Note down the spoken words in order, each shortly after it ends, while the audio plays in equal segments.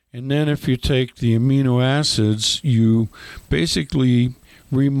And then if you take the amino acids, you basically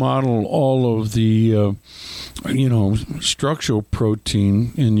remodel all of the, structural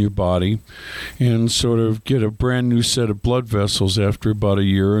protein in your body and sort of get a brand new set of blood vessels after about a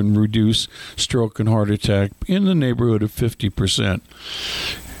year and reduce stroke and heart attack in the neighborhood of 50%.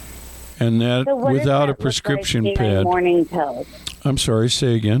 And that So without a prescription pad. Morning pills. I'm sorry,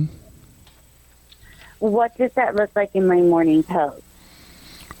 say again. What does that look like in my morning pills?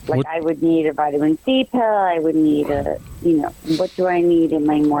 Like I would need a vitamin C pill. I would need what do I need in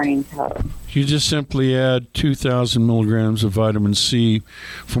my morning pill? You just simply add 2,000 milligrams of vitamin C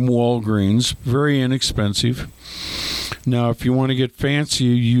from Walgreens. Very inexpensive. Now, if you want to get fancy,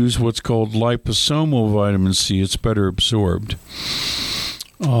 you use what's called liposomal vitamin C. It's better absorbed.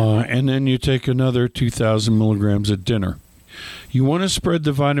 And then you take another 2,000 milligrams at dinner. You want to spread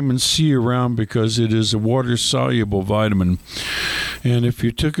the vitamin C around because it is a water-soluble vitamin. And if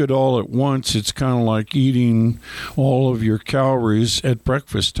you took it all at once, it's kind of like eating all of your calories at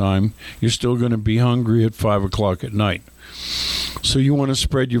breakfast time. You're still going to be hungry at 5 o'clock at night. So you want to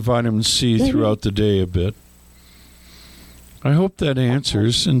spread your vitamin C throughout the day a bit. I hope that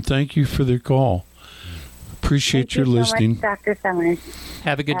answers, and thank you for the call. Appreciate your listening. Thank you so much, Dr. Summers.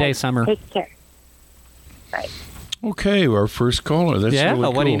 Have a good day, Summer. Take care. Bye. Okay, our first caller. That's really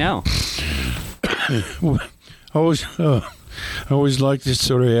cool. What do you know? I always like to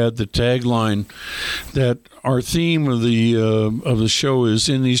sort of add the tagline that our theme of the show is,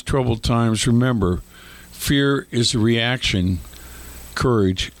 in these troubled times, remember, fear is a reaction,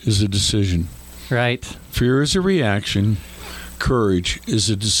 courage is a decision. Right. Fear is a reaction, courage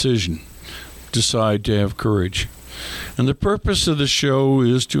is a decision. Decide to have courage. And the purpose of the show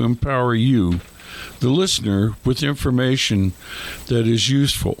is to empower you, the listener, with information that is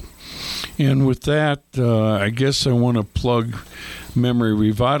useful. And with that, I guess I want to plug Memory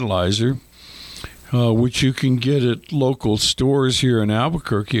Revitalizer, which you can get at local stores here in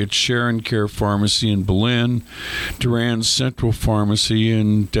Albuquerque, at Sharon Care Pharmacy in Belen, Duran Central Pharmacy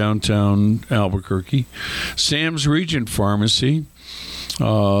in downtown Albuquerque, Sam's Regent Pharmacy,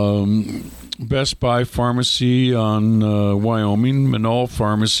 Best Buy Pharmacy on Wyoming, Manal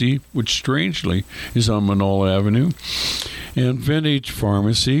Pharmacy, which strangely is on Manal Avenue, and Vintage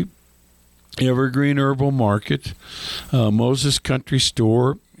Pharmacy, Evergreen Herbal Market, Moses Country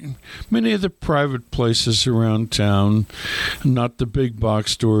Store, many of the private places around town, not the big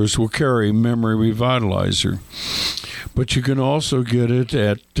box stores, will carry Memory Revitalizer. But you can also get it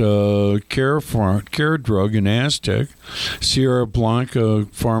at Care Drug in Aztec, Sierra Blanca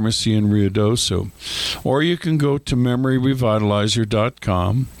Pharmacy in Ruidoso. Or you can go to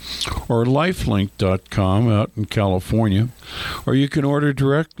memoryrevitalizer.com or lifelink.com out in California. Or you can order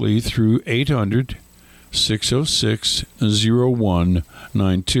directly through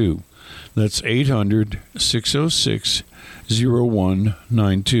 800-606-0192. That's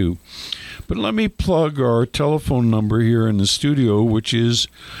 800-606-0192. But let me plug our telephone number here in the studio, which is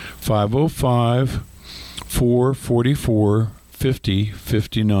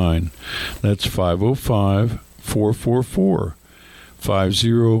 505-444-5059. That's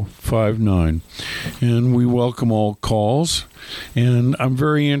 505-444-5059. And we welcome all calls. And I'm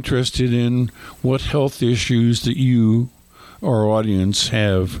very interested in what health issues that you, our audience,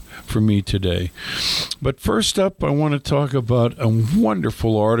 have for me today. But first up, I want to talk about a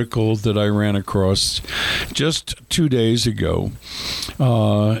wonderful article that I ran across just 2 days ago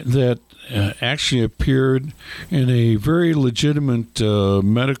that actually appeared in a very legitimate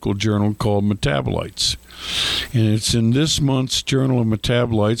medical journal called Metabolites. And it's in this month's Journal of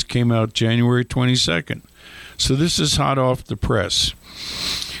Metabolites, came out January 22nd. So this is hot off the press.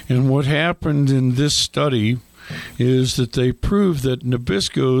 And what happened in this study is that they proved that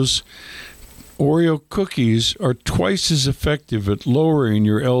Nabisco's Oreo cookies are twice as effective at lowering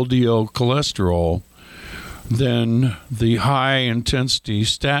your LDL cholesterol than the high-intensity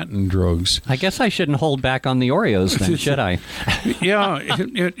statin drugs. I guess I shouldn't hold back on the Oreos then, should I? Yeah,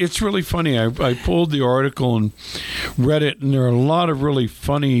 it's really funny. I pulled the article and read it, and there are a lot of really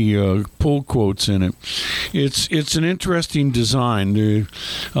funny pull quotes in it. It's an interesting design. It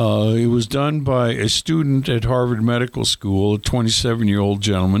was done by a student at Harvard Medical School, a 27-year-old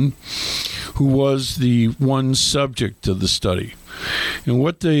gentleman, who was the one subject of the study. And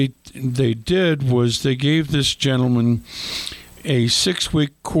what they did was they gave this gentleman a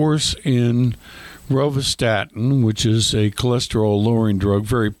 6-week course in rovastatin, which is a cholesterol-lowering drug,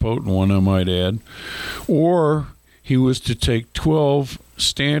 very potent one, I might add, or he was to take 12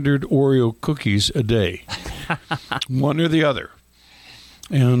 standard Oreo cookies a day, one or the other.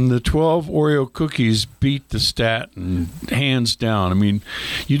 And the 12 Oreo cookies beat the statin, hands down. I mean,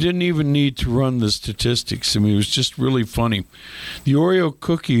 you didn't even need to run the statistics. I mean, it was just really funny. The Oreo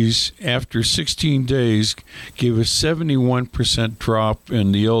cookies, after 16 days, gave a 71% drop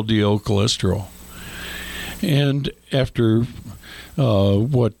in the LDL cholesterol. And after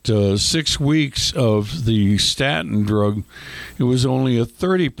 6 weeks of the statin drug, it was only a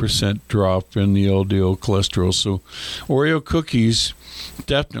 30% drop in the LDL cholesterol. So Oreo cookies,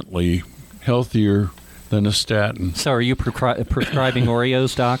 definitely healthier than a statin. So are you prescribing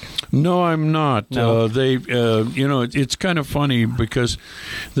Oreos, Doc? No, I'm not. No. It's kind of funny because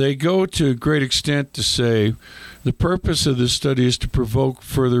they go to a great extent to say the purpose of this study is to provoke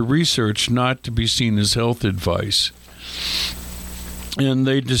further research, not to be seen as health advice. And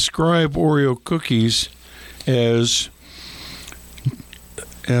they describe Oreo cookies as,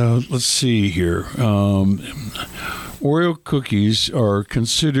 let's see here. Oreo cookies are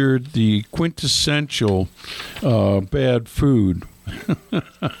considered the quintessential bad food.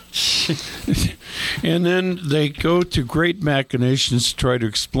 And then they go to great machinations to try to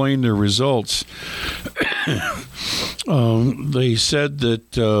explain their results. They said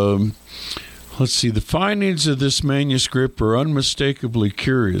that, let's see, the findings of this manuscript are unmistakably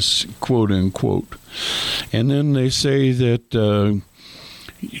curious, quote unquote. And then they say that,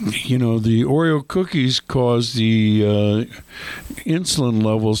 the Oreo cookies cause the insulin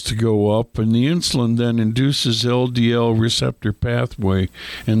levels to go up, and the insulin then induces LDL receptor pathway,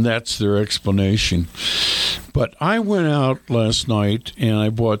 and that's their explanation. But I went out last night and I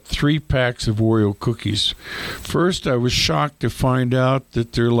bought 3 packs of Oreo cookies. First, I was shocked to find out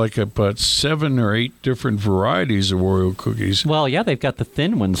that there are like about 7 or 8 different varieties of Oreo cookies. Well, yeah, they've got the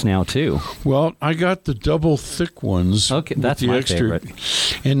thin ones now, too. Well, I got the double thick ones. Okay, that's my favorite.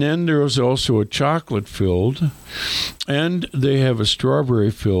 And then there was also a chocolate filled, and they have a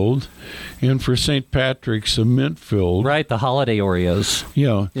strawberry filled, and for St. Patrick's, a mint filled. Right, the holiday Oreos.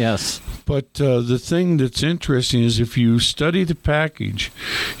 Yeah. Yes. But the thing that's interesting is if you study the package,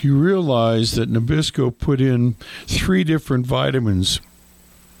 you realize that Nabisco put in 3 different vitamins.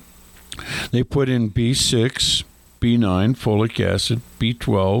 They put in B6, B9, folic acid,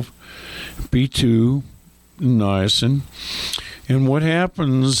 B12, B2, niacin. And what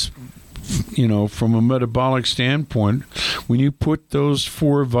happens, from a metabolic standpoint, when you put those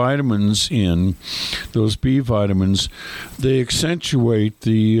 4 vitamins in, those B vitamins, they accentuate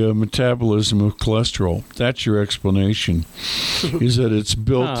the metabolism of cholesterol. That's your explanation, is that it's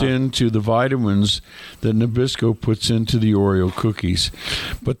built into the vitamins that Nabisco puts into the Oreo cookies.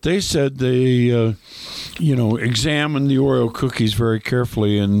 But they said they, examined the Oreo cookies very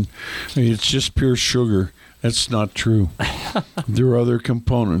carefully, and it's just pure sugar. That's not true. There are other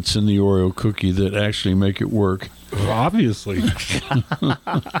components in the Oreo cookie that actually make it work. Obviously.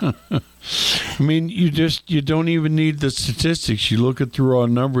 I mean, you don't even need the statistics. You look at the raw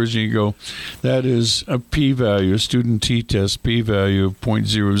numbers and you go, that is a p-value, a student t-test p-value of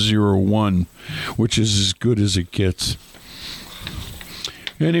 0.001, which is as good as it gets.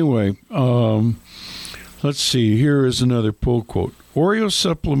 Anyway, let's see. Here is another pull quote. Oreo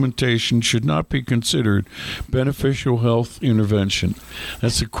supplementation should not be considered beneficial health intervention.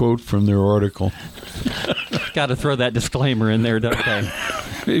 That's a quote from their article. Got to throw that disclaimer in there, don't they?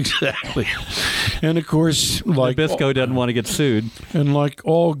 Exactly. And of course, like Nabisco doesn't want to get sued. And like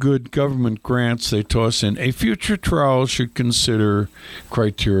all good government grants, they toss in a future trial should consider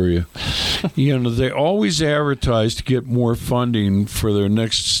criteria. They always advertise to get more funding for their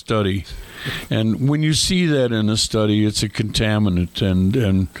next study. And when you see that in a study, it's a contaminant,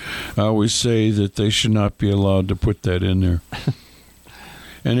 and I always say that they should not be allowed to put that in there.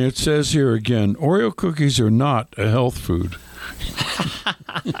 And it says here again, Oreo cookies are not a health food.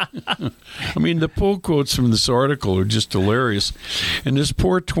 I mean, the pull quotes from this article are just hilarious. And this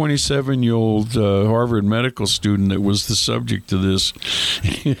poor 27-year-old Harvard medical student that was the subject of this,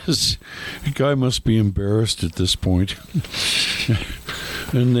 the guy must be embarrassed at this point.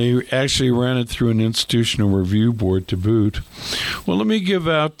 And they actually ran it through an institutional review board to boot. Well, let me give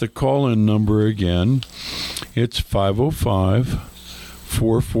out the call-in number again. It's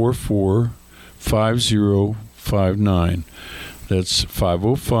 505-444-5059. That's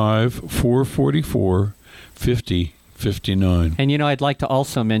 505-444-5059. And I'd like to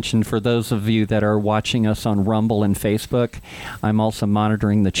also mention, for those of you that are watching us on Rumble and Facebook, I'm also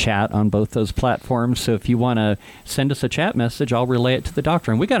monitoring the chat on both those platforms. So if you want to send us a chat message, I'll relay it to the doctor.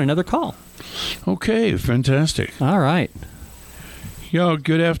 And we got another call. Okay, fantastic. All right. Yeah,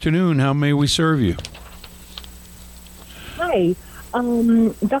 good afternoon. How may we serve you? Hi.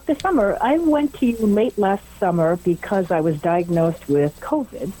 Dr. Summer, I went to you late last summer because I was diagnosed with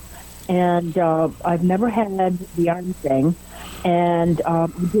COVID, and I've never had the arm thing, and I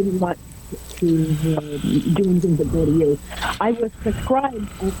didn't want to do anything but go to you. I was prescribed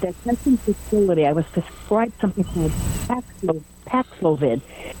at the testing facility. I was prescribed something called Paxlovid,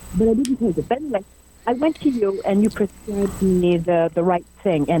 but I didn't take it. But anyway, I went to you, and you prescribed me the right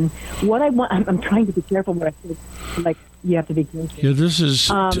thing. And what I want, I'm trying to be careful what I say. Like, you have to be careful. Yeah, this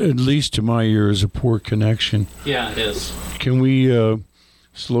is, at least to my ear, is a poor connection. Yeah, it is. Can we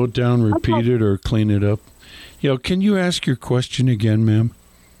slow it down, repeat it, or clean it up? Yeah, can you ask your question again, ma'am?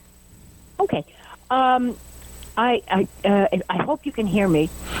 Okay. I hope you can hear me.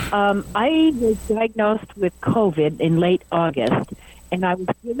 I was diagnosed with COVID in late August, and I was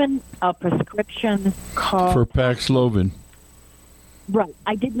given a prescription called... For Paxlovid. Right.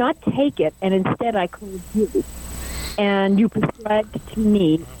 I did not take it, and instead I called you. And you prescribed to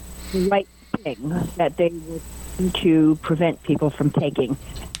me the right thing that they were trying to prevent people from taking.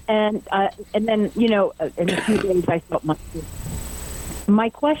 And then, in a few days I felt much better. My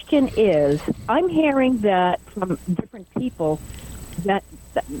question is, I'm hearing that from different people that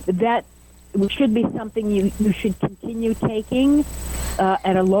should be something you should continue taking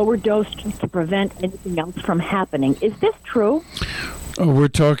at a lower dose to prevent anything else from happening. Is this true? Oh, we're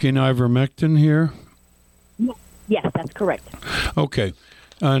talking ivermectin here? Yes, that's correct. Okay.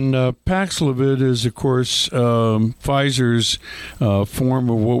 And Paxlovid is, of course, Pfizer's form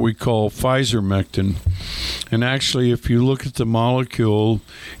of what we call Pfizermectin. And actually, if you look at the molecule,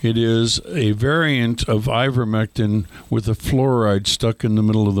 it is a variant of ivermectin with a fluoride stuck in the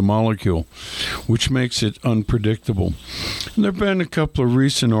middle of the molecule, which makes it unpredictable. And there have been a couple of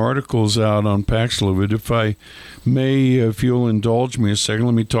recent articles out on Paxlovid. If I may, if you'll indulge me a second,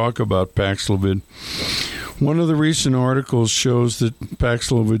 let me talk about Paxlovid. One of the recent articles shows that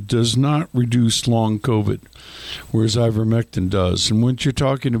Paxlovid does not reduce long COVID, whereas ivermectin does. And when you're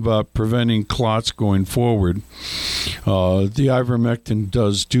talking about preventing clots going forward, the ivermectin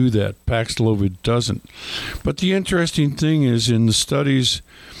does do that. Paxlovid doesn't. But the interesting thing is in the studies,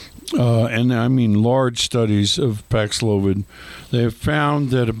 and I mean large studies of Paxlovid, they have found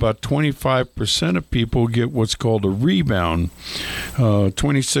that about 25% of people get what's called a rebound.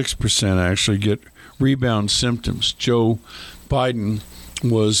 26% actually get rebound symptoms. Joe Biden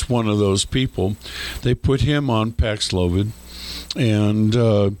was one of those people. They put him on Paxlovid, and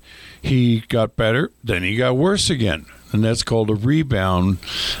he got better, then he got worse again. And that's called a rebound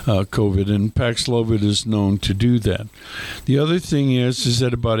COVID, and Paxlovid is known to do that. The other thing is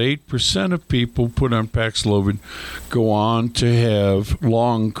that about 8% of people put on Paxlovid go on to have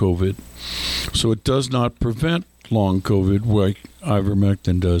long COVID. So it does not prevent long COVID like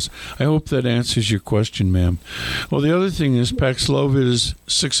ivermectin does. I hope that answers your question, ma'am. Well, the other thing is Paxlovid is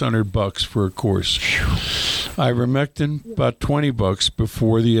 $600 for a course. Ivermectin, about $20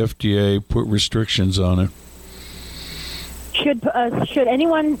 before the FDA put restrictions on it. Should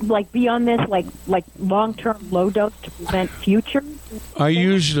anyone be on this long-term low dose to prevent future? I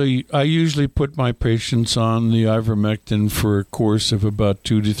usually put my patients on the ivermectin for a course of about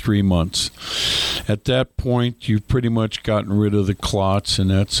 2 to 3 months. At that point, you've pretty much gotten rid of the clots and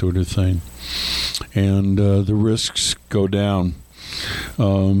that sort of thing, and the risks go down.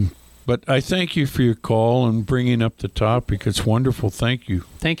 But I thank you for your call and bringing up the topic. It's wonderful. Thank you.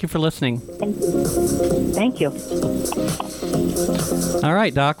 Thank you for listening. Thank you. All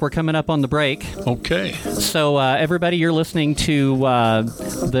right, Doc, we're coming up on the break. Okay. So, everybody, you're listening to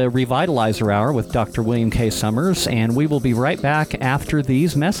the Revitalizer Hour with Dr. William K. Summers, and we will be right back after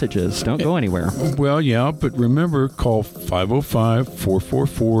these messages. Don't go anywhere. Well, yeah, but remember, call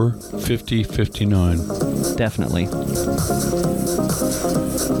 505-444-5059. Definitely.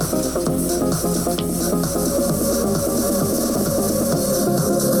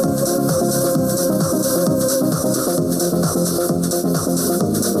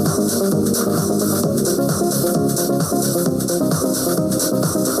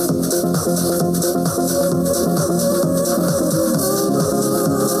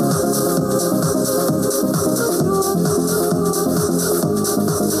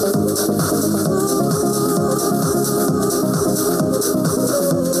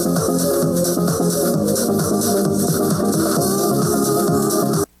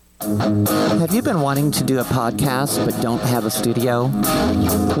 wanting to do a podcast but don't have a studio?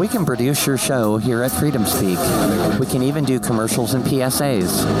 We can produce your show here at Freedom Speak. We can even do commercials and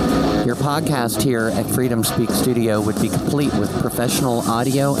PSAs. Your podcast here at Freedom Speak Studio would be complete with professional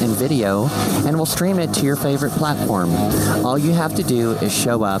audio and video, and we'll stream it to your favorite platform. All you have to do is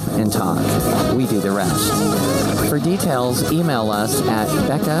show up and talk. We do the rest. For details, email us at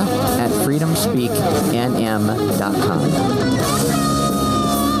becca@freedomspeaknm.com.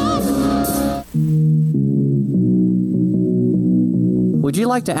 Would you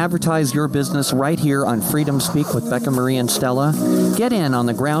like to advertise your business right here on Freedom Speak with Becca Marie and Stella? Get in on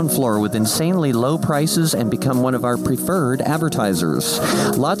the ground floor with insanely low prices and become one of our preferred advertisers.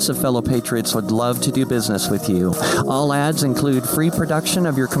 Lots of fellow patriots would love to do business with you. All ads include free production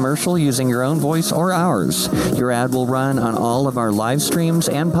of your commercial using your own voice or ours. Your ad will run on all of our live streams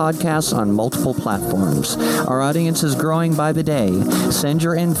and podcasts on multiple platforms. Our audience is growing by the day. Send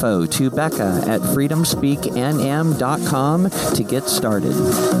your info to becca@freedomspeaknm.com to get started.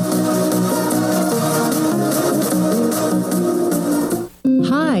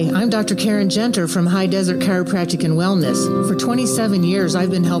 Hi, I'm Dr. Karen Genter from High Desert Chiropractic and Wellness. For 27 years,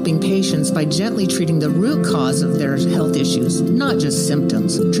 I've been helping patients by gently treating the root cause of their health issues, not just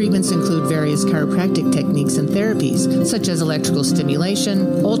symptoms. Treatments include various chiropractic techniques and therapies, such as electrical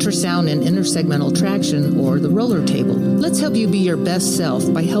stimulation, ultrasound and intersegmental traction, or the roller table. Let's help you be your best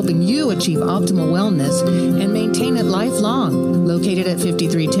self by helping you achieve optimal wellness and maintain it lifelong. Located at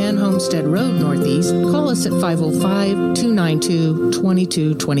 5310 Homestead Road Northeast, call us at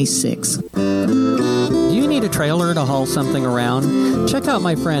 505-292-2226. Do you need a trailer to haul something around? Check out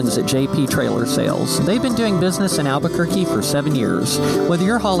my friends at JP Trailer Sales. They've been doing business in Albuquerque for 7 years. Whether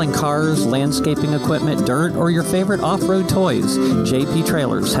you're hauling cars, landscaping equipment, dirt, or your favorite off-road toys, JP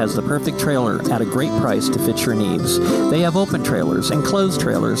Trailers has the perfect trailer at a great price to fit your needs. They have open trailers and closed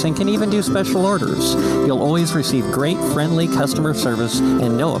trailers and can even do special orders. You'll always receive great, friendly customer service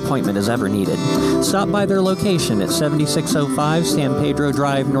and no appointment is ever needed. Stop by their location at 7605 San Pedro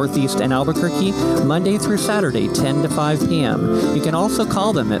Drive, Northeast in Albuquerque, Monday through Saturday, 10 to 5 p.m. You can also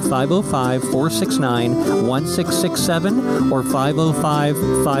call them at 505-469-1667 or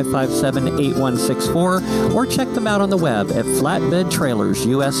 505-557-8164 or check them out on the web at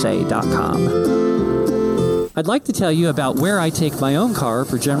flatbedtrailersusa.com. I'd like to tell you about where I take my own car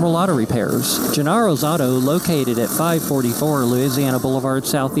for general auto repairs. Gennaro's Auto, located at 544 Louisiana Boulevard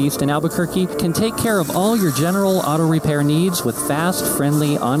Southeast in Albuquerque, can take care of all your general auto repair needs with fast,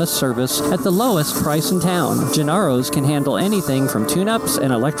 friendly, honest service at the lowest price in town. Gennaro's can handle anything from tune-ups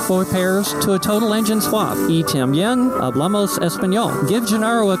and electrical repairs to a total engine swap. Y también hablamos español. Give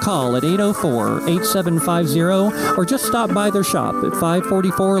Gennaro a call at 804-8750 or just stop by their shop at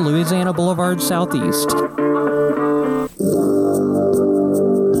 544 Louisiana Boulevard Southeast.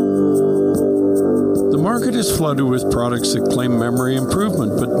 The market is flooded with products that claim memory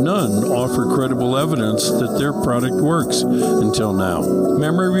improvement, but none offer credible evidence that their product works until now.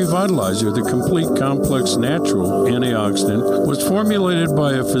 Memory Revitalizer, the complete complex natural antioxidant, was formulated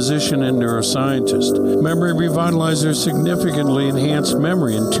by a physician and neuroscientist. Memory Revitalizer significantly enhanced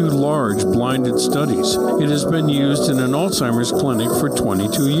memory in 2 large blinded studies. It has been used in an Alzheimer's clinic for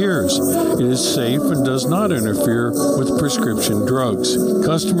 22 years. It is safe and does not interfere with prescription drugs.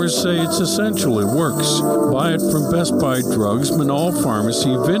 Customers say it's essential. It works. Buy it from Best Buy Drugs, Manal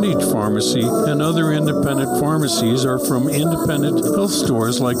Pharmacy, Vintage Pharmacy, and other independent pharmacies, or from independent health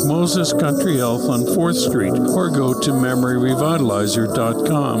stores like Moses Country Health on 4th Street, or go to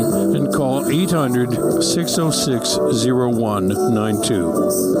memoryrevitalizer.com and call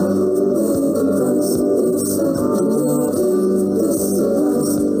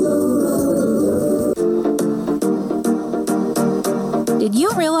Did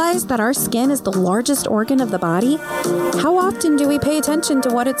you realize that our skin is the largest organ of the body? How often do we pay attention to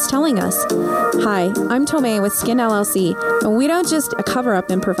what it's telling us? Hi, I'm Tomei with Skin LLC, and we don't just cover up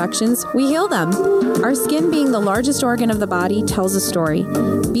imperfections, we heal them. Our skin, being the largest organ of the body, tells a story.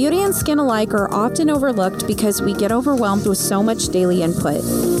 Beauty and skin alike are often overlooked because we get overwhelmed with so much daily input.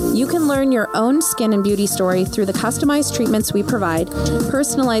 You can learn your own skin and beauty story through the customized treatments we provide,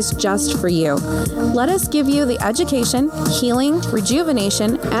 personalized just for you. Let us give you the education, healing,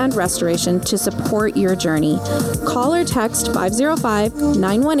 rejuvenation, and restoration to support your journey. Call or text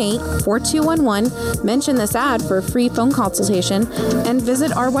 505-918-4211, mention this ad for a free phone consultation, and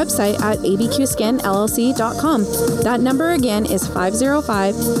visit our website at abqskinllc.com. That number again is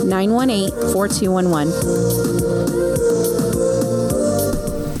 505-918-4211.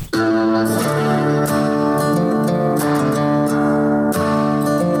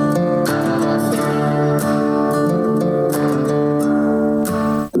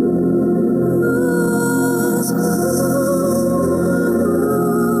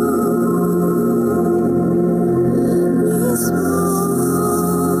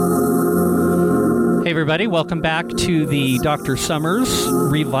 everybody. Welcome back to the Dr. Summers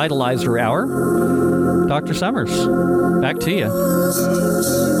Revitalizer Hour. Dr. Summers, back to you.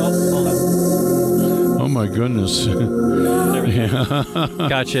 Oh, hold on. Oh, my goodness.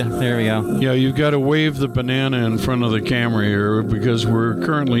 Gotcha. There we go. Yeah, you've got to wave the banana in front of the camera here because we're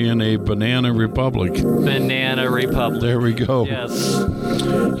currently in a banana republic. Banana Republic. There we go. Yes.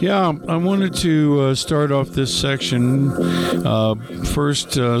 Yeah, I wanted to start off this section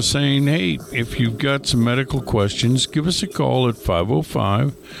first saying, hey, if you've got some medical questions, give us a call at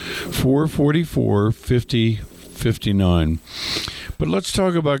 505-444-5059. But let's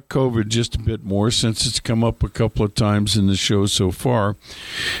talk about COVID just a bit more since it's come up a couple of times in the show so far.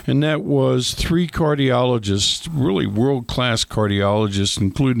 And that was 3 cardiologists, really world-class cardiologists,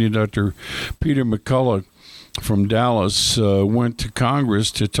 including Dr. Peter McCullough from Dallas, went to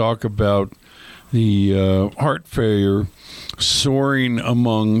Congress to talk about the heart failure soaring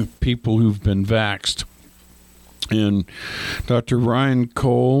among people who've been vaxxed. And Dr. Ryan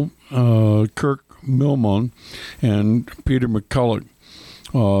Cole, Kirk Milman, and Peter McCullough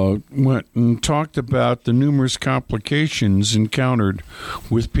went and talked about the numerous complications encountered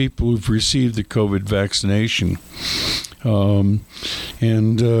with people who've received the COVID vaccination. And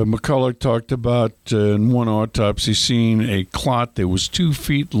McCullough talked about in one autopsy seeing a clot that was 2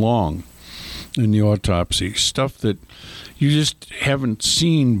 feet long in the autopsy, stuff that you just haven't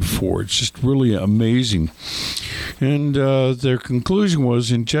seen before. It's just really amazing. And their conclusion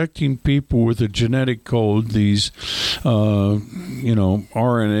was injecting people with a genetic code, these,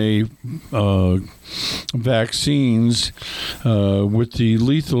 RNA vaccines with the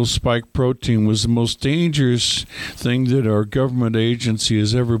lethal spike protein was the most dangerous thing that our government agency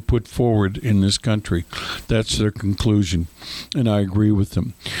has ever put forward in this country. That's their conclusion, and I agree with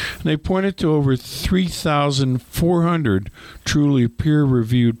them. And they pointed to over 3,400 truly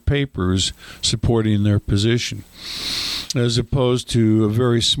peer-reviewed papers supporting their position, as opposed to a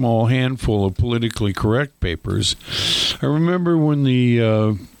very small handful of politically correct papers. I remember when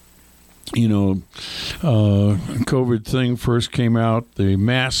the COVID thing first came out, the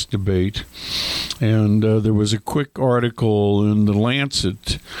mask debate, and there was a quick article in the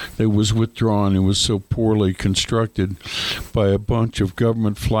Lancet that was withdrawn. It was so poorly constructed by a bunch of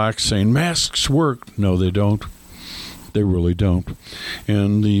government flacks saying masks work. No, they don't. They really don't.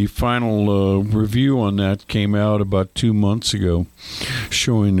 And the final review on that came out about 2 months ago,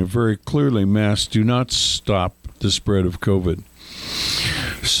 showing that very clearly masks do not stop the spread of COVID.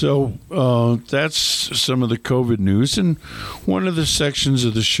 So that's some of the COVID news. And one of the sections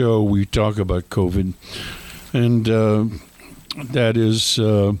of the show, we talk about COVID. And that is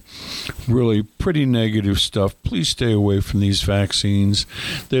really pretty negative stuff. Please stay away from these vaccines.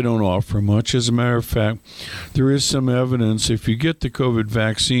 They don't offer much. As a matter of fact, there is some evidence if you get the COVID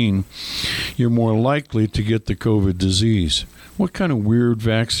vaccine, you're more likely to get the COVID disease. What kind of weird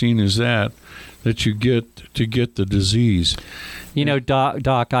vaccine is that you get to get the disease? You know,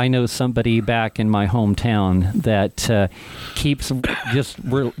 Doc, I know somebody back in my hometown that keeps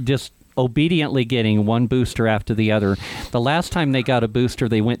just obediently getting one booster after the other. The last time they got a booster,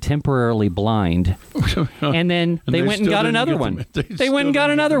 they went temporarily blind. And then they went and got another one. They went and got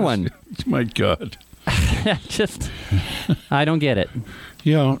another one. My God. I don't get it.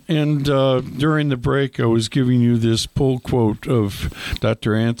 Yeah, and during the break, I was giving you this pull quote of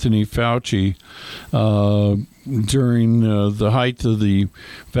Dr. Anthony Fauci during the height of the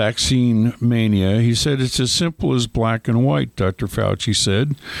vaccine mania. He said, it's as simple as black and white, Dr. Fauci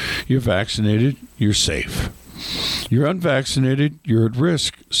said. You're vaccinated, you're safe. You're unvaccinated, you're at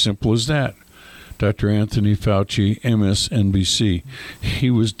risk. Simple as that. Dr. Anthony Fauci, MSNBC.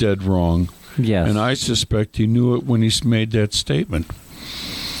 He was dead wrong. Yes. And I suspect he knew it when he made that statement.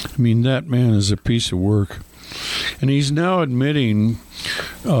 I mean, that man is a piece of work. And he's now admitting,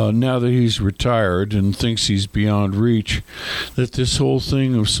 now that he's retired and thinks he's beyond reach, that this whole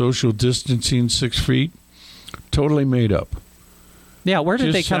thing of social distancing 6 feet, totally made up. Yeah, where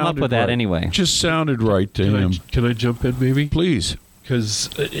did they come up with that anyway? Just sounded right to him. Can I jump in, maybe? Please. Because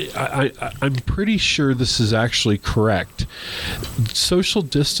I'm pretty sure this is actually correct. Social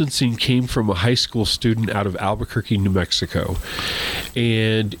distancing came from a high school student out of Albuquerque, New Mexico.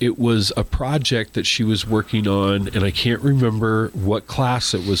 And it was a project that she was working on, and I can't remember what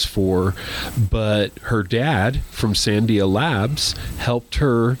class it was for, but her dad from Sandia Labs helped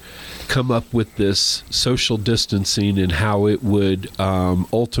her come up with this social distancing and how it would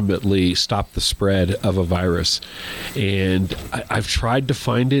ultimately stop the spread of a virus. And I've tried to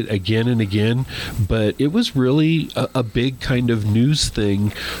find it again and again, but it was really a big kind of news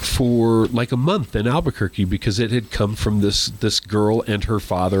thing for like a month in Albuquerque because it had come from this girl and her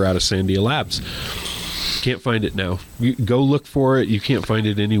father out of Sandia Labs. Can't find it now. You go look for it. You can't find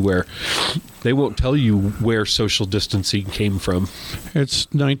it anywhere. They won't tell you where social distancing came from. It's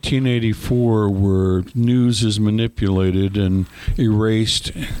 1984 where news is manipulated and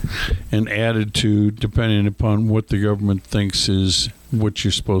erased and added to depending upon what the government thinks is what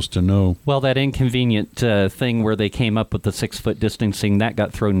you're supposed to know. Well, that inconvenient thing where they came up with the 6-foot distancing, that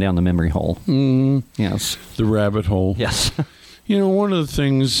got thrown down the memory hole. Yes. The rabbit hole. Yes. You know, one of the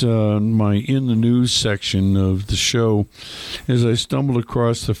things my in the news section of the show is I stumbled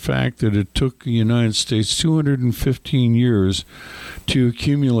across the fact that it took the United States 215 years to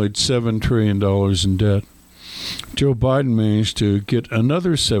accumulate $7 trillion in debt. Joe Biden managed to get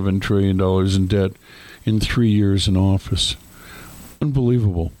another $7 trillion in debt in 3 years in office.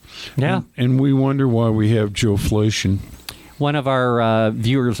 Unbelievable. Yeah. And we wonder why we have Joe-flation. One of our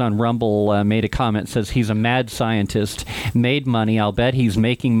viewers on Rumble made a comment, says he's a mad scientist, made money. I'll bet he's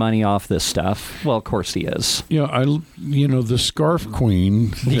making money off this stuff. Well, of course he is. Yeah, the scarf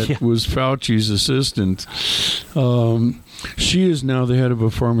queen that was Fauci's assistant, she is now the head of a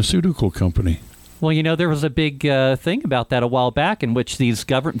pharmaceutical company. Well, there was a big thing about that a while back in which these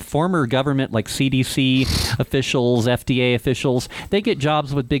former government, like CDC officials, FDA officials, they get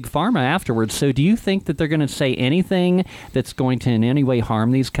jobs with Big Pharma afterwards. So do you think that they're going to say anything that's going to in any way harm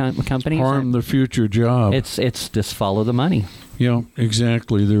these companies? Harm the future job. It's just follow the money. Yeah,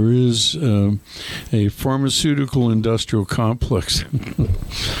 exactly. There is a pharmaceutical industrial complex.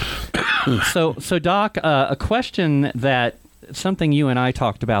 So Doc, a question that something you and I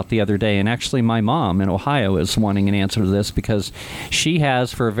talked about the other day, and actually my mom in Ohio is wanting an answer to this because she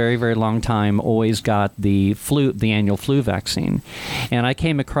has for a very, very long time always got the annual flu vaccine. And I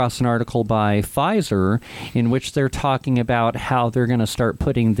came across an article by Pfizer in which they're talking about how they're going to start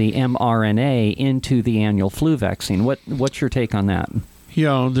putting the mRNA into the annual flu vaccine. What's your take on that?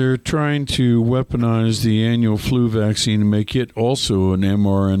 Yeah, they're trying to weaponize the annual flu vaccine and make it also an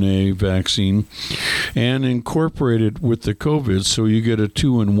mRNA vaccine and incorporate it with the COVID so you get a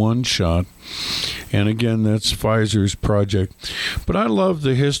 2-in-1 shot. And again, that's Pfizer's project. But I love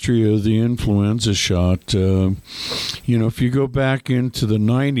the history of the influenza shot. If you go back into the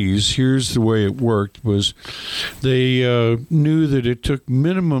 90s, here's the way it worked, was they knew that it took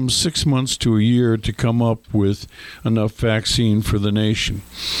minimum 6 months to a year to come up with enough vaccine for the nation.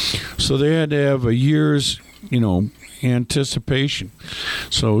 So they had to have a year's, anticipation.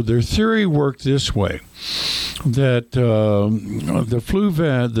 So their theory worked this way, that the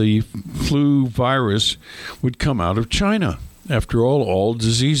flu virus would come out of China. After all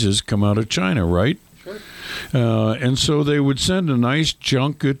diseases come out of China, right? Sure. And so they would send a nice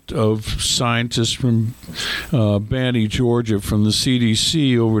junket of scientists from Bandy, Georgia, from the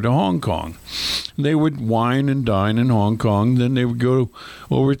CDC over to Hong Kong. They would wine and dine in Hong Kong. Then they would go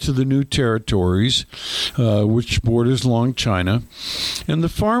over to the new territories, which borders along China. And the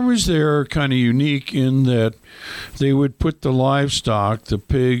farmers there are kind of unique in that they would put the livestock, the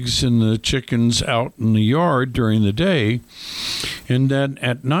pigs and the chickens, out in the yard during the day. And then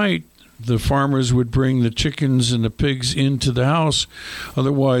at night, the farmers would bring the chickens and the pigs into the house.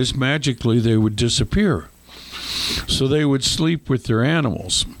 Otherwise, magically, they would disappear. So they would sleep with their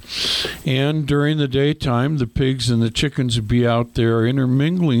animals. And during the daytime, the pigs and the chickens would be out there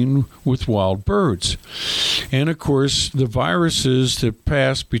intermingling with wild birds. And, of course, the viruses that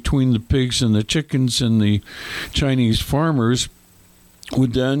pass between the pigs and the chickens and the Chinese farmers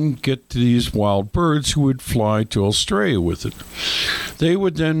would then get to these wild birds who would fly to Australia with it. They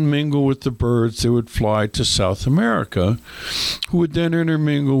would then mingle with the birds. They would fly to South America, who would then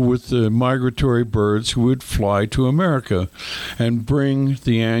intermingle with the migratory birds who would fly to America and bring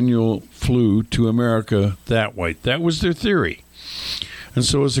the annual flu to America that way. That was their theory. And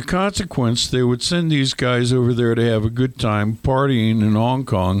so as a consequence, they would send these guys over there to have a good time partying in Hong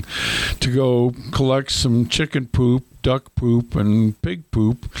Kong, to go collect some chicken poop, duck poop, and pig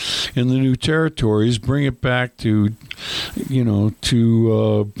poop in the new territories, bring it back to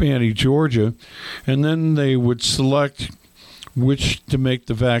Bandy, Georgia, and then they would select which to make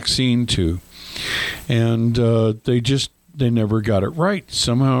the vaccine to. And they never got it right.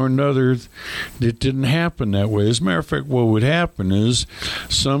 Somehow or another, it didn't happen that way. As a matter of fact, what would happen is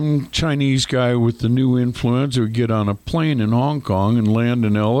some Chinese guy with the new influenza would get on a plane in Hong Kong and land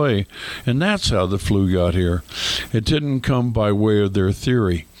in L.A., and that's how the flu got here. It didn't come by way of their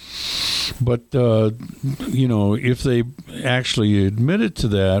theory. But, if they actually admitted to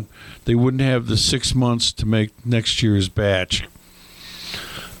that, they wouldn't have the 6 months to make next year's batch.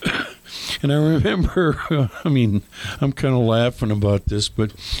 And I remember, I mean, I'm kind of laughing about this,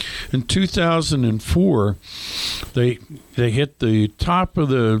 but in 2004, they hit the top of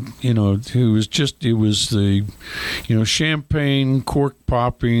the, it was the, champagne cork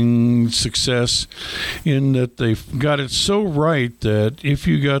popping success, in that they got it so right that if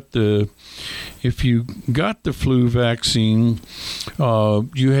you got the flu vaccine,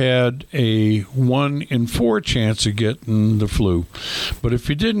 you had a 1 in 4 chance of getting the flu. But if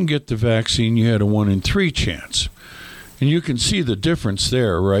you didn't get the vaccine, you had a 1 in 3 chance. And you can see the difference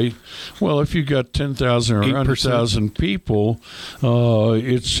there, right? Well, if you got 10,000 or 100,000 people,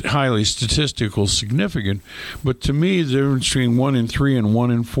 it's highly statistical significant. But to me, the difference between 1 in 3 and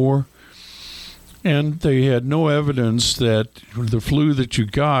 1 in 4, and they had no evidence that the flu that you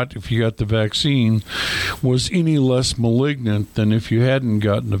got, if you got the vaccine, was any less malignant than if you hadn't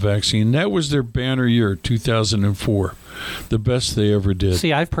gotten the vaccine. That was their banner year, 2004, the best they ever did.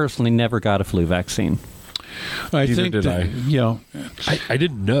 See, I've personally never got a flu vaccine. I didn't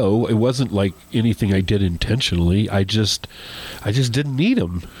know. It wasn't like anything I did intentionally. I just didn't need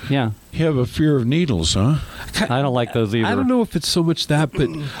them. Yeah. You have a fear of needles, huh? I don't like those either. I don't know if it's so much that, but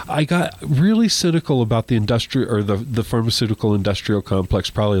I got really cynical about the industrial or the pharmaceutical industrial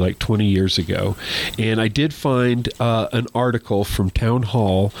complex probably like 20 years ago. And I did find an article from Town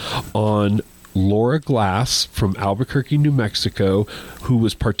Hall on Laura Glass from Albuquerque, New Mexico, who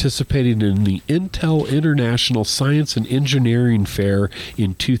was participating in the Intel International Science and Engineering Fair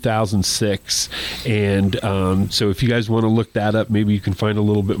in 2006. And so if you guys want to look that up, maybe you can find a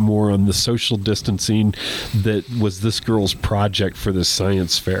little bit more on the social distancing that was this girl's project for this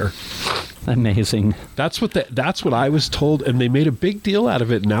science fair. Amazing. That's what I was told, and they made a big deal out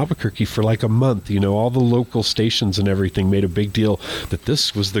of it in Albuquerque for like a month. All the local stations and everything made a big deal that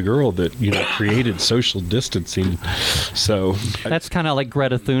this was the girl that created social distancing. So that's kind of like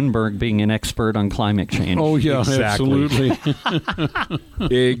Greta Thunberg being an expert on climate change. Oh yeah, exactly. Absolutely.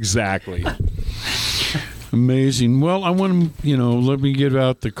 Exactly. Amazing. Well, I want to, let me give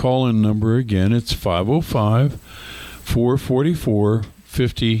out the call-in number again. It's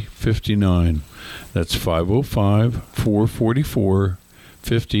 505-444-5059. That's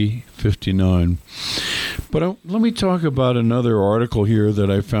 505-444-5059. But let me talk about another article here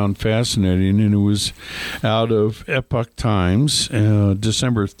that I found fascinating, and it was out of Epoch Times,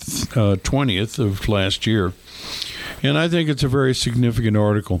 December 20th of last year. And I think it's a very significant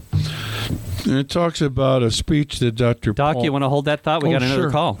article. And it talks about a speech that Dr. Doc, Paul... you want to hold that thought? We got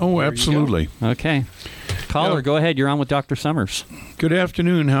another call. Oh, absolutely. Okay. Caller, go ahead. You're on with Dr. Summers. Good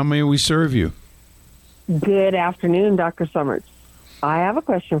afternoon. How may we serve you? Good afternoon, Dr. Summers. I have a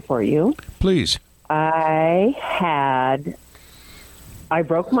question for you. Please. I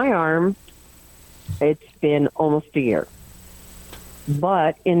broke my arm. It's been almost a year.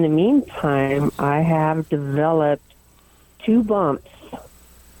 But in the meantime, I have developed 2 bumps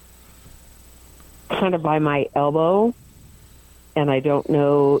kind of by my elbow, and I don't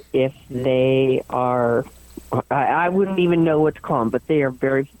know if they are, I wouldn't even know what to call them, but they are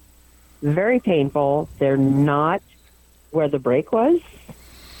very, very painful. They're not where the break was,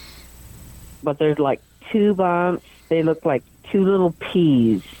 but there's like 2 bumps. They look like 2 little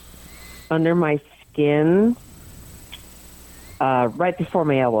peas under my skin, right before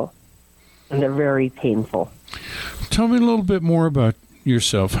my elbow, and they're very painful. Tell me a little bit more about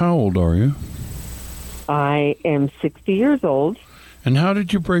yourself. How old are you? I am 60 years old. And how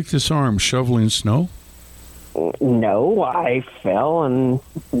did you break this arm? Shoveling snow? No, I fell and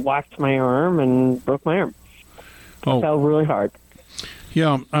whacked my arm and broke my arm. Oh. I fell really hard.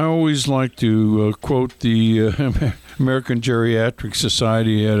 Yeah, I always like to quote the American Geriatric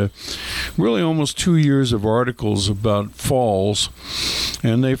Society. Had really almost 2 years of articles about falls,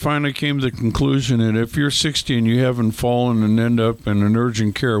 and they finally came to the conclusion that if you're 60 and you haven't fallen and end up in an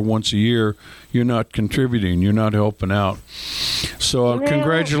urgent care once a year, you're not contributing, you're not helping out. So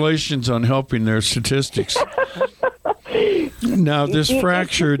congratulations on helping their statistics. Now, this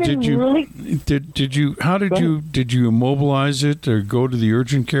fracture, did you immobilize it or go to the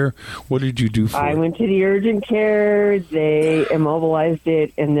urgent care? What did you do for it? I went to the urgent care. They immobilized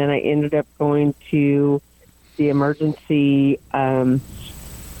it, and then I ended up going to the emergency room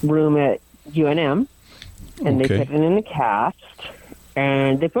at UNM, and they put it in a cast.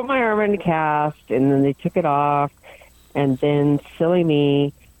 And they put my arm in a cast, and then they took it off, and then silly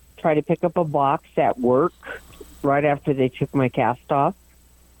me tried to pick up a box at work right after they took my cast off,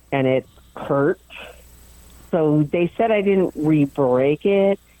 and it hurt. So they said I didn't re-break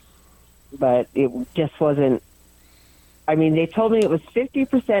it, but it just wasn't. I mean, they told me it was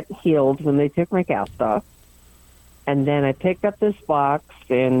 50% healed when they took my cast off, and then I picked up this box,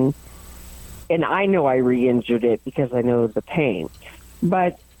 and and I know I re-injured it because I know the pain,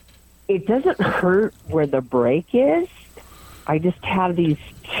 but it doesn't hurt where the break is. I just have these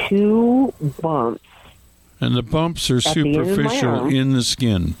 2 bumps. And the bumps are superficial in the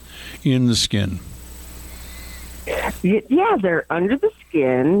skin. In the skin. Yeah, they're under the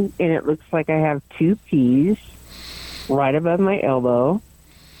skin, and it looks like I have 2 P's right above my elbow,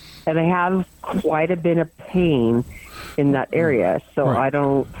 and I have quite a bit of pain in that area. So right.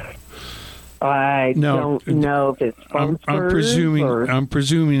 I don't know if it's bumps. I'm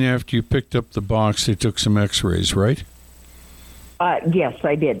presuming after you picked up the box, they took some X-rays, right? Yes,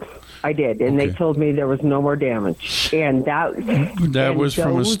 I did, and they told me there was no more damage, and that was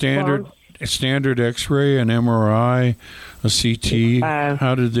from a standard X-ray, an MRI, a CT.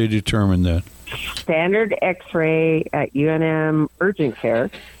 How did they determine that? Standard X-ray at UNM urgent care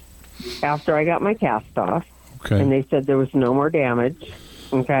after I got my cast off, and they said there was no more damage.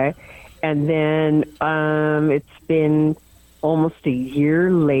 Okay, and then it's been almost a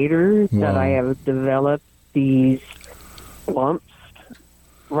year later that I have developed these bumps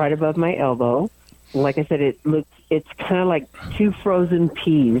right above my elbow. Like I said, it's kind of like 2 frozen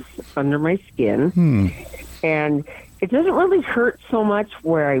peas under my skin. And it doesn't really hurt so much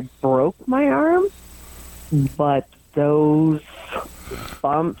where I broke my arm, but those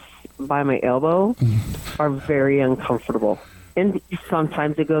bumps by my elbow are very uncomfortable. And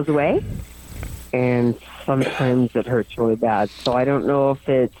sometimes it goes away, and sometimes it hurts really bad. So I don't know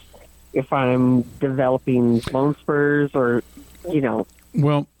if I'm developing bone spurs or,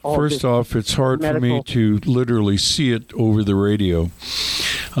 Well, first off, it's hard for me to literally see it over the radio.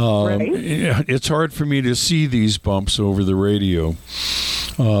 Right? It's hard for me to see these bumps over the radio.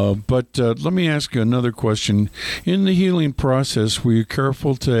 But let me ask you another question. In the healing process, were you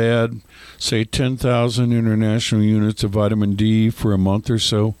careful to add, say, 10,000 international units of vitamin D for a month or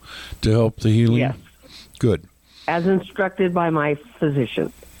so to help the healing? Yes. Good. As instructed by my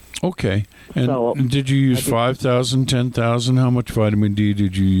physician. Okay. And did you use 5,000, 10,000? How much vitamin D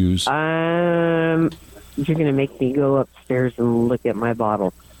did you use? You're going to make me go upstairs and look at my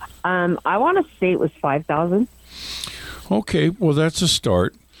bottle. I want to say it was 5,000. Okay, well, that's a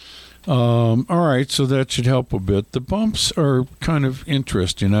start. All right, so that should help a bit. The bumps are kind of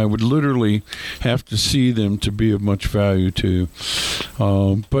interesting. I would literally have to see them to be of much value to you.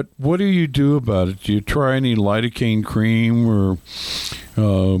 But what do you do about it? Do you try any lidocaine cream or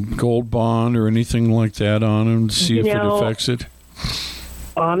Gold Bond or anything like that on them to see if it affects it?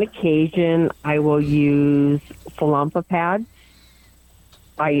 On occasion, I will use Falumpa pads.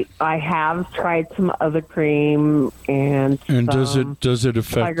 I have tried some other cream and does it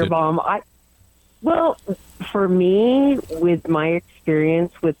affect Tiger it? Balm. Well, for me, with my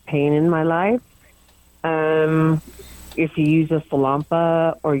experience with pain in my life, if you use a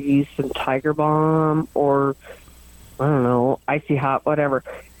Falumpa or use some Tiger Balm or I don't know, Icy Hot, whatever,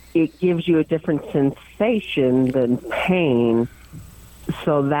 it gives you a different sensation than pain.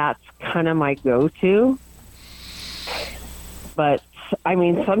 So that's kind of my go-to. But I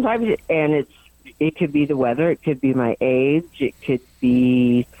mean, sometimes, it could be the weather, it could be my age, it could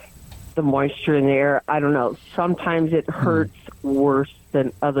be the moisture in the air. I don't know. Sometimes it hurts worse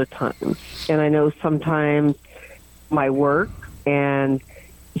than other times. And I know sometimes my work and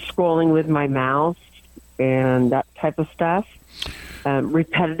scrolling with my mouse and that type of stuff,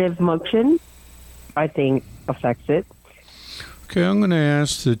 repetitive motion, I think affects it. Okay, I'm going to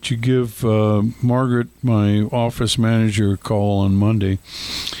ask that you give Margaret, my office manager, a call on Monday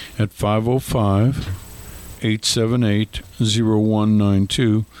at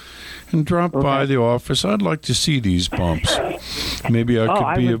 505-878-0192 and drop by the office. I'd like to see these bumps. Maybe I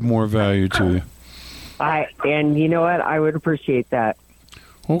could be of more value to you. And you know what? I would appreciate that.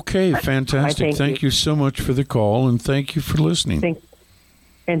 Okay, fantastic. Thank you so much for the call, and thank you for listening.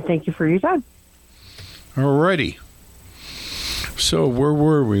 Thank you for your time. All righty. So where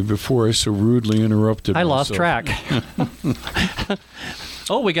were we before I so rudely interrupted myself? Lost track.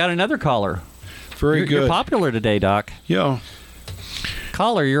 Oh, we got another caller. Very good. You're popular today, Doc. Yeah.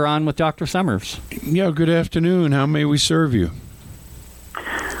 Caller, you're on with Dr. Summers. Yeah, good afternoon. How may we serve you?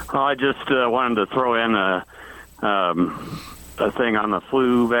 I just wanted to throw in a thing on the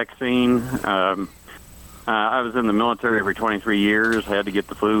flu vaccine. I was in the military for 23 years. I had to get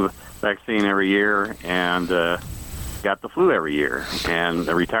the flu vaccine every year, and got the flu every year. And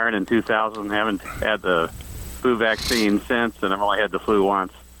I retired in 2000, haven't had the flu vaccine since, and I've only had the flu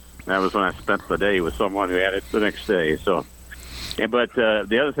once. That was when I spent the day with someone who had it the next day. So, but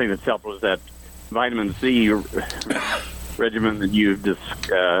the other thing that's helped was that vitamin C regimen that you've just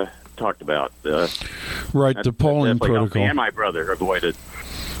talked about. Right, the polling protocol. And my brother avoided.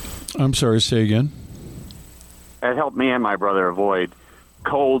 I'm sorry, say again. It helped me and my brother avoid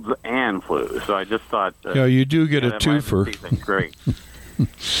colds and flu. So I just thought... yeah, you do get a twofer. That's great.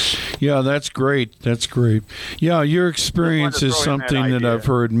 Yeah, that's great. That's great. Yeah, your experience is something that I've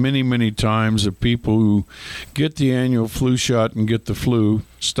heard many, many times of people who get the annual flu shot and get the flu,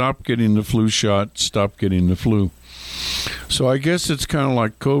 stop getting the flu shot, stop getting the flu. So I guess it's kind of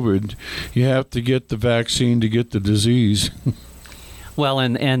like COVID. You have to get the vaccine to get the disease. Well,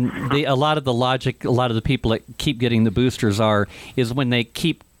 and a lot of the logic, a lot of the people that keep getting the boosters is when they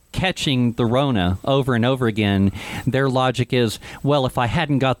keep catching the Rona over and over again, their logic is, well, if I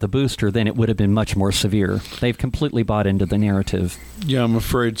hadn't got the booster, then it would have been much more severe. They've completely bought into the narrative. Yeah, I'm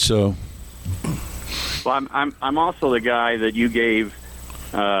afraid so. Well, I'm also the guy that you gave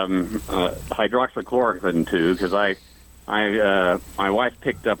hydroxychloroquine to, because my wife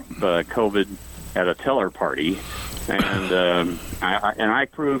picked up COVID at a teller party, and I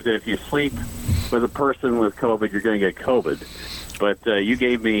proved that if you sleep with a person with COVID, you're going to get COVID. But you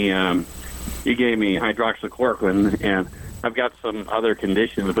gave me hydroxychloroquine, and I've got some other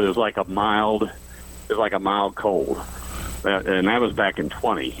conditions, but it was like a mild cold, and that was back in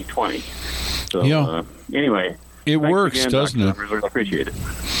 2020. So yeah. Anyway, it works, again, doesn't it? I really appreciate it.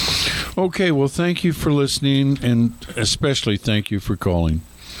 Okay, well, thank you for listening, and especially thank you for calling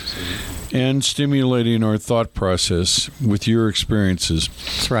and stimulating our thought process with your experiences.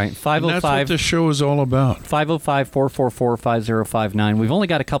 That's right. 505. And that's what the show is all about. 505-444-5059. We've only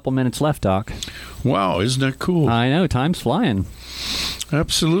got a couple minutes left, Doc. Wow, isn't that cool? I know, time's flying.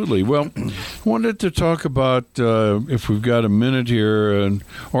 Absolutely. Well, I wanted to talk about, if we've got a minute here, an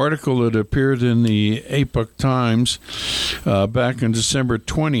article that appeared in the Epoch Times back on December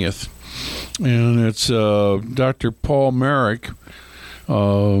 20th. And it's Dr. Paul Merrick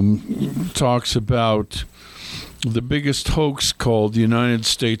talks about the biggest hoax called the United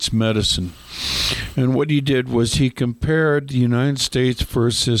States medicine. And what he did was he compared the United States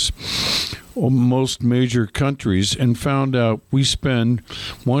versus most major countries and found out we spend,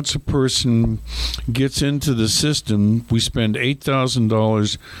 once a person gets into the system, we spend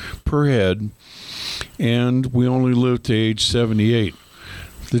 $8,000 per head, and we only live to age 78.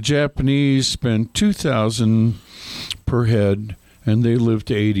 The Japanese spend $2,000 per head, and they live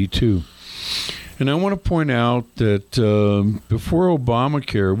to 82. And I want to point out that before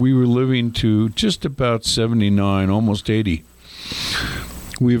Obamacare, we were living to just about 79, almost 80.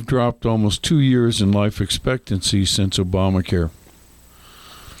 We've dropped almost 2 years in life expectancy since Obamacare.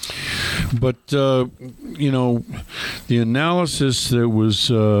 But, the analysis that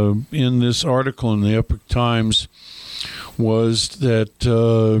was in this article in the Epoch Times was that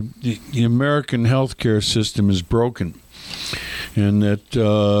the American healthcare system is broken. And that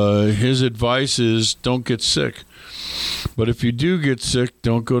his advice is don't get sick. But if you do get sick,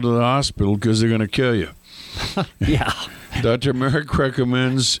 don't go to the hospital because they're going to kill you. Yeah. Dr. Merrick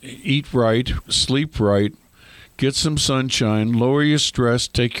recommends eat right, sleep right, get some sunshine, lower your stress,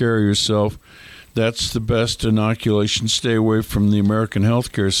 take care of yourself. That's the best inoculation. Stay away from the American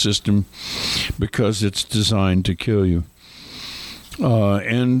healthcare system because it's designed to kill you.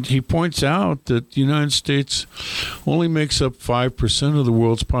 And he points out that the United States only makes up 5% of the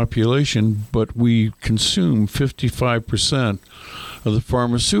world's population, but we consume 55% of the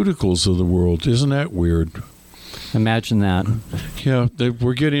pharmaceuticals of the world. Isn't that weird? Imagine that. Yeah,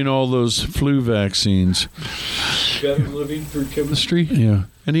 we're getting all those flu vaccines. Better living through chemistry? Yeah.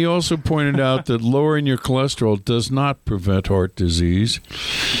 And he also pointed out that lowering your cholesterol does not prevent heart disease.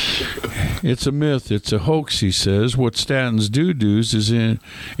 It's a myth. It's a hoax, he says. What statins do is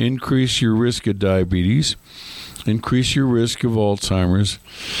increase your risk of diabetes, increase your risk of Alzheimer's,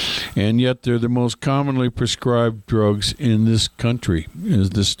 and yet they're the most commonly prescribed drugs in this country,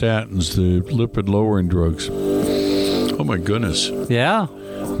 is the statins, the lipid-lowering drugs. Oh, my goodness. Yeah.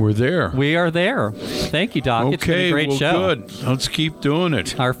 We're there. We are there. Thank you, Doc. Okay, it's been a great show. Good. Let's keep doing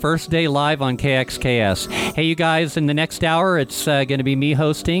it. Our first day live on KXKS. Hey, you guys, in the next hour, it's going to be me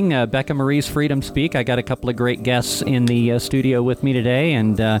hosting Becca Marie's Freedom Speak. I got a couple of great guests in the studio with me today.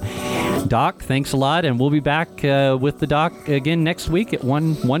 And Doc, thanks a lot. And we'll be back with the Doc again next week at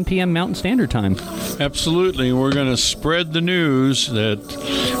 1 p.m. Mountain Standard Time. Absolutely. We're going to spread the news that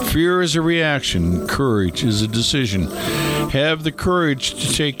fear is a reaction, courage is a decision. Have the courage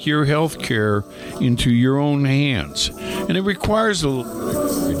to take your health care into your own hands. And it requires a little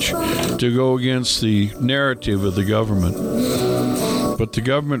courage to go against the narrative of the government. But the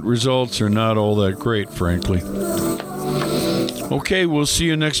government results are not all that great, frankly. Okay, we'll see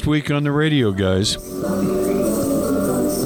you next week on the radio, guys.